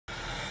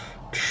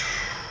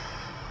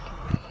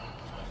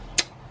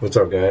What's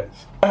up, guys?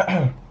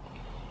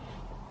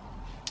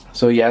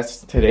 So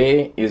yes,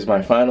 today is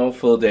my final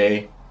full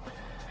day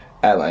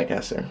at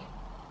Lancaster.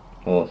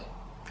 Well,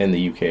 in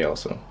the UK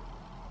also.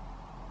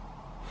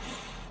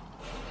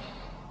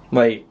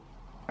 Like,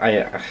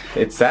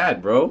 it's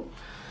sad, bro.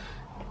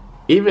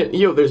 Even,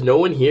 there's no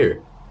one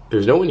here.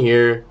 There's no one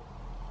here.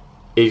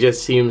 It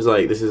just seems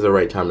like this is the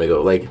right time to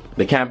go. Like,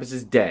 the campus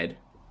is dead.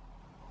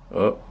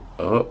 Oh,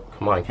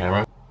 come on,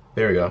 camera.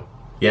 There we go.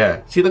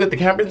 Yeah, see, look at the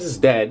campus is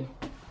dead.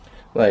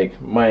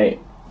 Like, my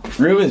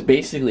room is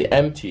basically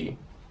empty.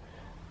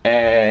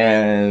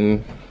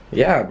 And,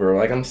 yeah, bro,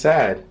 like, I'm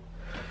sad.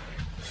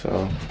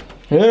 So,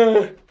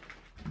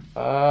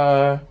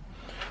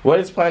 what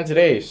is planned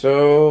today?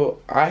 So,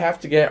 I have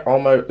to get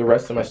all the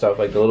rest of my stuff,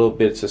 like the little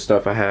bits of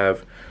stuff I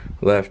have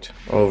left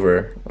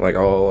over, like,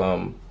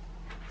 I'll,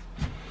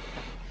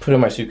 put in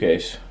my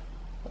suitcase.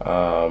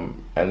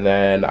 And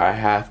then I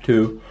have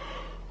to,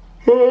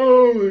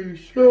 holy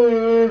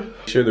shit,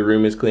 make sure the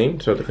room is clean,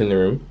 so I have to clean the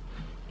room,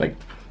 like,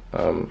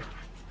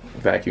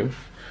 vacuum.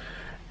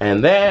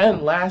 And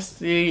then,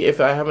 lastly, if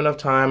I have enough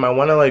time, I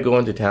want to, like, go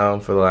into town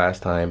for the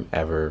last time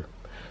ever.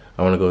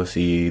 I want to go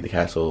see the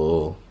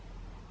castle.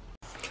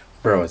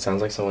 Bro, it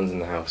sounds like someone's in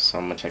the house, so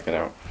I'm gonna check it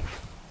out.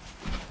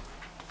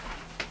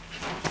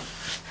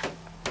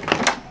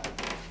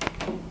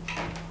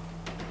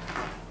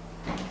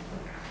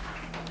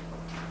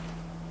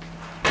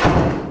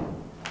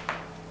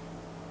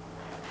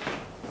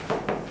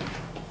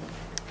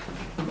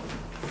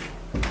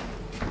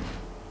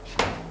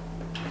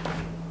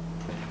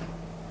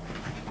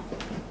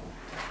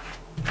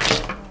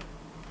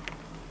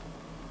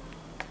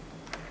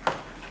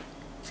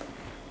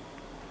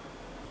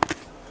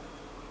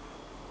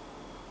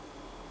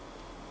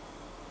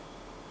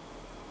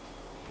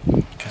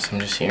 Guess I'm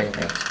just here,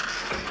 guys.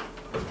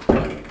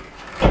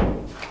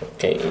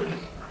 Okay.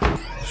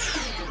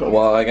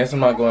 Well, I guess I'm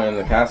not going to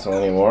the castle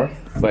anymore,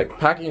 but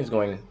packing is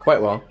going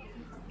quite well.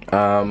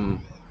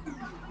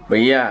 But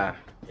yeah,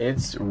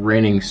 it's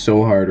raining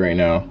so hard right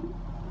now.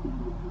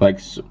 Like,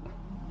 so,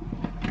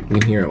 you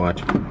can hear it, watch.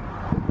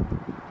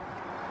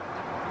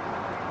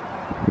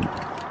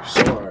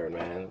 So hard,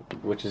 man,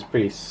 which is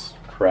pretty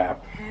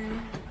crap.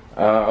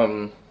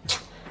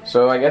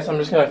 So I guess I'm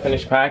just gonna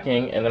finish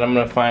packing, and then I'm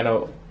gonna find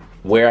out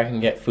where I can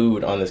get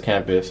food on this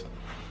campus.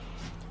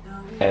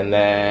 And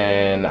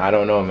then, I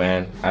don't know,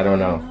 man. I don't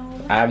know.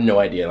 I have no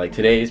idea. Like,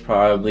 today is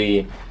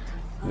probably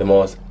the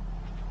most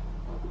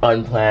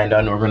unplanned,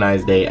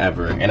 unorganized day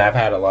ever. And I've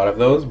had a lot of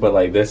those, but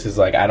like, this is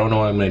like, I don't know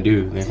what I'm gonna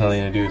do. There's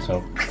nothing to do,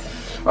 so.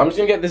 I'm just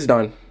gonna get this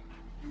done.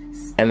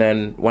 And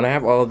then, when I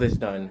have all of this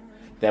done,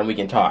 then we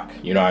can talk.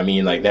 You know what I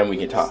mean? Like, then we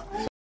can talk.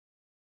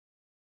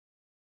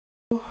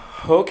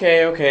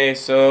 Okay,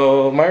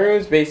 so my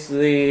room is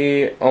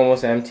basically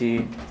almost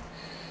empty.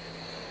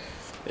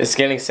 It's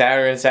getting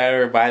sadder and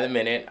sadder by the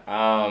minute.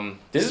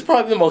 This is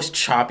probably the most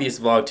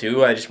choppiest vlog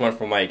too. I just went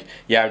from like,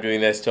 yeah, I'm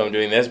doing this to I'm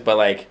doing this, but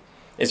like,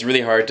 it's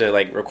really hard to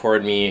like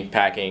record me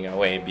packing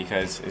away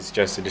because it's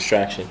just a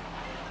distraction.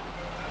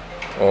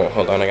 Oh,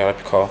 hold on, I got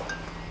a call.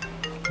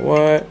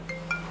 What?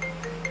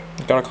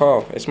 I got a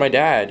call. It's my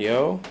dad,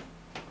 yo.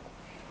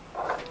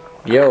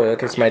 Yo,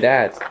 look, it's my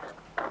dad.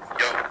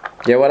 Yo.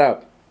 Yeah, what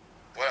up?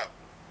 What up?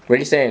 What are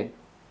you saying?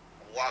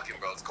 I'm walking,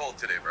 bro. It's cold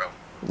today, bro.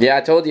 Yeah,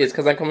 I told you, it's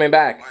because I'm coming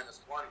back.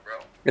 -1, bro.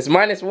 It's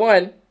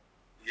 -1?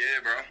 Yeah,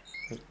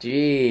 bro.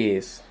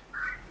 Jeez.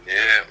 Yeah.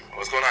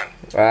 What's going on?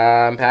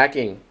 I'm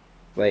packing.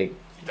 Like.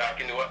 You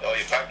talking to what? Oh,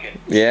 you're packing?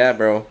 Yeah,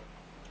 bro.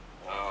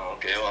 Oh,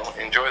 okay. Well,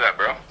 enjoy that,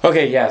 bro.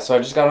 Okay, yeah, so I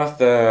just got off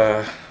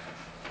the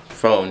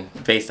phone,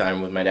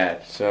 FaceTime with my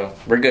dad. So,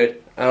 we're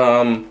good.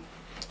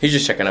 He's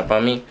just checking up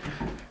on me.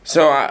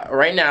 So,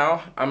 right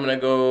now, I'm gonna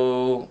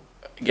go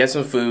get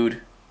some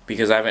food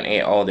because I haven't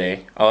ate all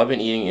day. All I've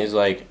been eating is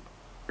like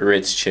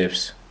Ritz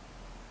chips.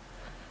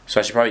 So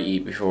I should probably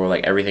eat before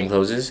like everything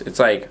closes. It's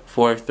like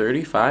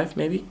 4:35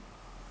 maybe.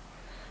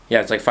 Yeah,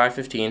 it's like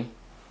 5:15,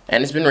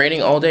 and it's been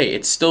raining all day.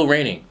 It's still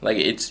raining. Like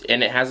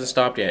and it hasn't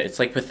stopped yet. It's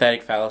like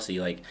pathetic fallacy.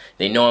 Like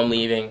they know I'm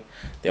leaving,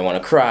 they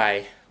want to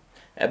cry,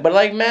 but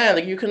like man,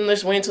 like you couldn't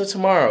just wait until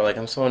tomorrow. Like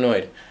I'm so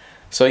annoyed.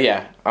 So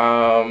yeah,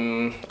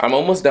 I'm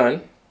almost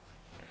done.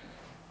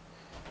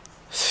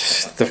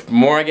 The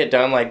more I get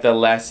done, like the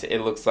less it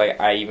looks like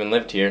I even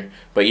lived here.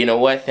 But you know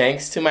what?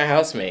 Thanks to my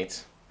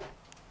housemates,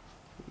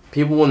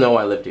 people will know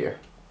I lived here.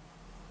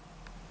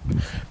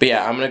 But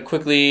yeah, I'm gonna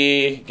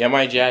quickly get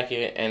my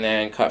jacket and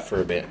then cut for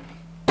a bit.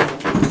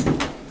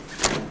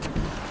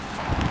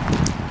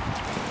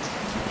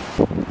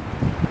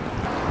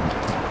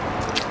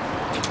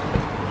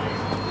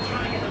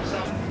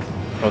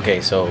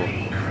 Okay, so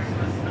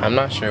I'm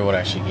not sure what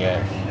I should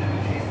get.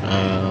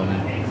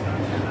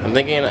 I'm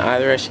thinking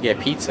either I should get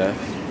pizza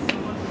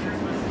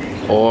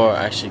or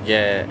I should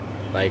get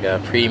like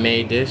a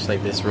pre-made dish,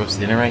 like this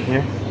roast dinner right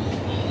here.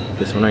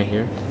 This one right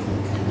here.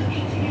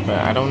 But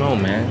I don't know,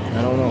 man.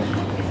 I don't know.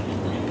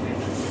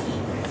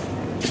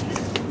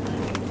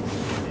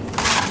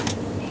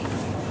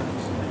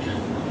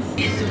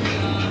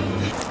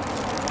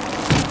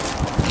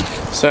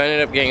 So I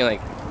ended up getting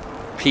like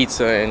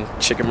pizza and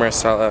chicken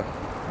marsala.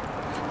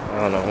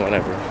 I don't know,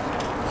 whatever.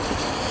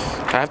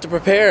 I have to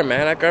prepare,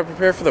 man. I gotta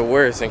prepare for the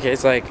worst in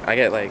case like I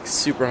get like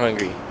super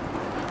hungry.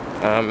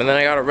 And then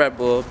I got a Red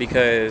Bull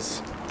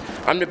because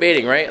I'm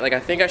debating, right? Like I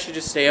think I should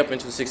just stay up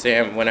until 6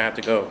 a.m. when I have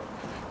to go,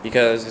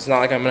 because it's not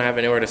like I'm gonna have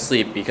anywhere to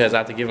sleep because I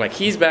have to give my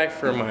keys back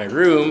for my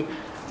room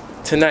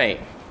tonight.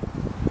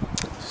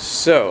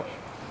 So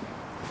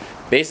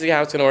basically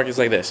how it's gonna work is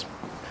like this.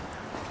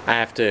 I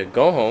have to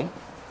go home,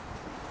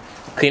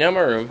 clean out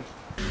my room,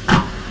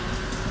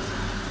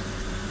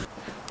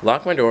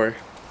 lock my door,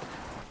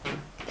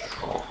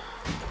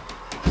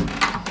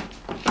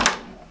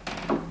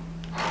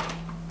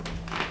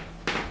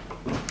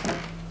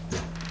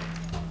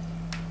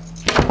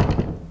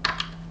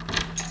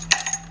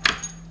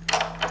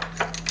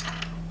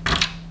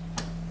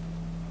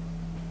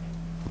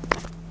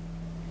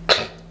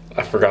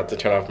 I forgot to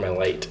turn off my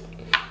light.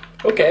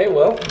 Okay,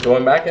 well,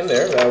 going back in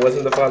there, that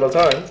wasn't the final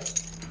time.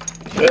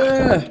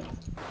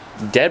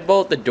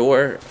 Deadbolt the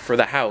door for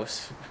the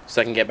house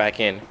so I can get back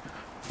in.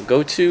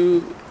 Go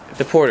to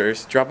the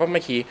Porters, drop off my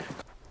key.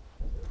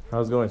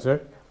 How's it going,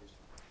 sir?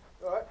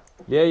 Alright.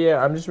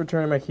 Yeah, I'm just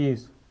returning my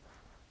keys.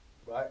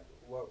 Right,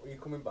 what, are you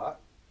coming back?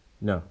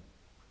 No.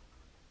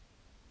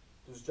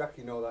 Does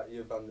Jackie know that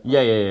you've...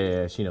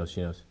 Yeah, she knows.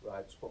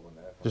 Right, just put one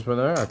there. Just one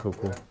there? Alright, cool.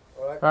 Yeah.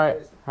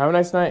 Alright, have a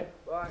nice night.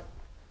 Bye.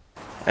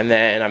 And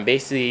then I'm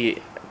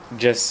basically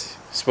just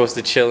supposed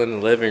to chill in the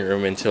living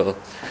room until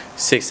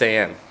 6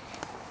 a.m.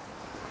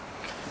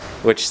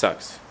 Which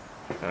sucks.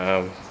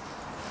 But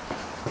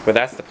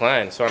that's the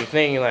plan. So I'm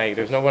thinking like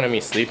there's no point in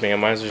me sleeping. I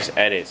might as well just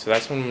edit. So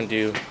that's what I'm gonna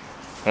do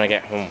when I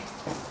get home.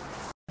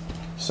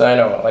 So I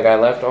know, like I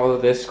left all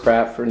of this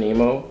crap for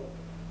Nemo.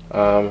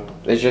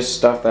 It's just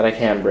stuff that I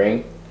can't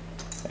bring.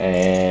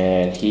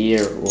 And he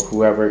or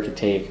whoever could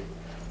take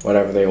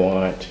whatever they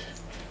want.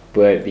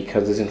 But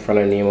because it's in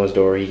front of Nemo's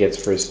door, he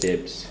gets first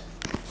dibs.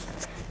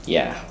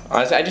 Yeah,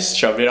 honestly, I just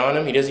shoved it on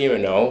him. He doesn't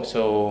even know,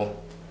 so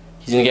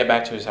he's gonna get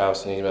back to his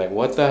house and he's gonna be like,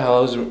 what the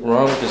hell is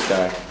wrong with this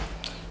guy?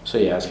 So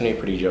yeah, it's gonna be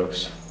pretty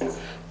jokes.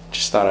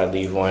 Just thought I'd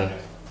leave one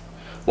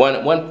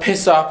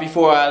piss off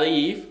before I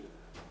leave.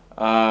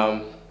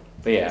 But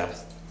yeah.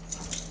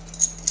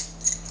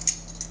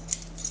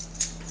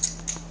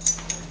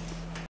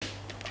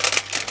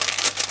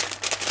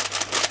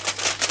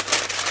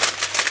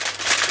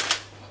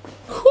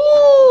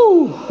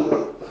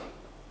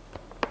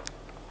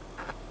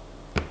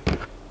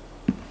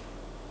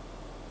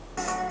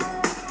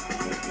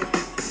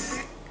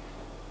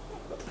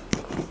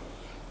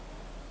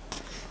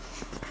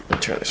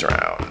 Turn this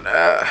around.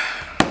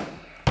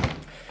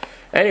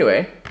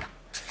 Anyway,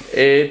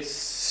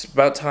 it's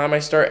about time I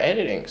start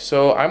editing.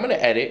 So I'm gonna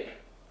edit.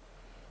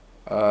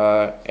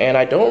 And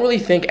I don't really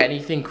think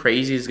anything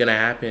crazy is gonna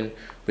happen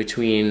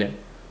between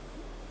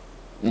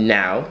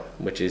now,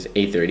 which is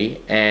 8:30,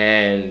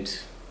 and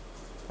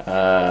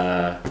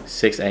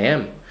 6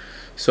 a.m.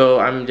 So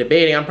I'm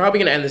debating. I'm probably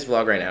gonna end this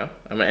vlog right now.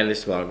 I'm gonna end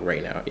this vlog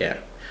right now, yeah.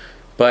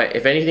 But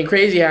if anything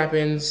crazy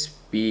happens,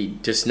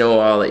 just know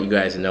I'll let you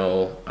guys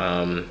know.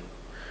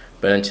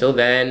 But until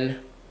then,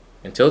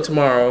 until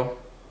tomorrow,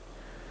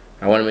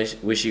 I want to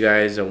wish you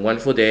guys a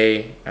wonderful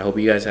day. I hope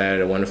you guys had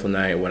a wonderful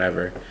night,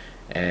 whatever.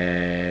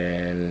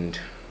 And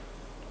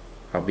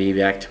I'll be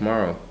back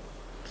tomorrow.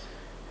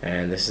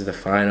 And this is the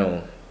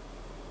final.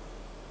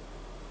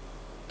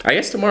 I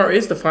guess tomorrow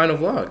is the final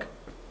vlog.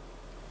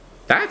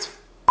 That's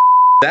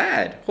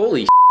sad.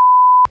 Holy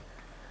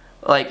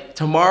like,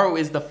 tomorrow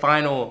is the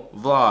final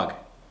vlog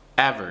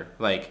ever.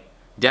 Like,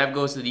 Dev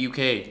goes to the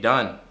UK.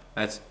 Done.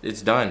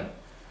 It's done.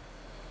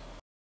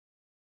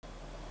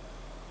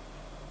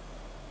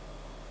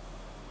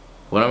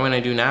 What am I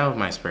gonna do now with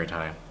my spare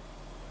time?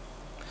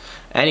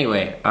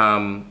 Anyway,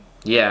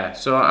 yeah,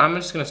 so I'm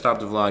just gonna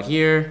stop the vlog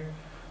here.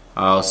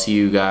 I'll see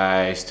you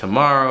guys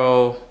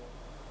tomorrow.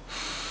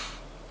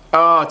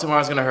 Oh,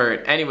 tomorrow's gonna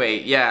hurt. Anyway,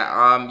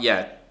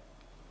 yeah,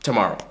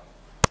 tomorrow.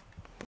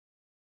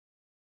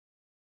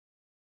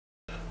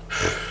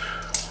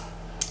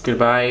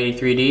 Goodbye,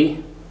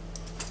 83D.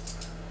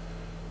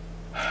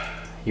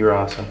 You're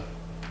awesome.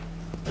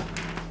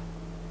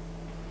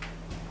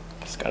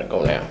 Just gotta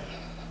go now.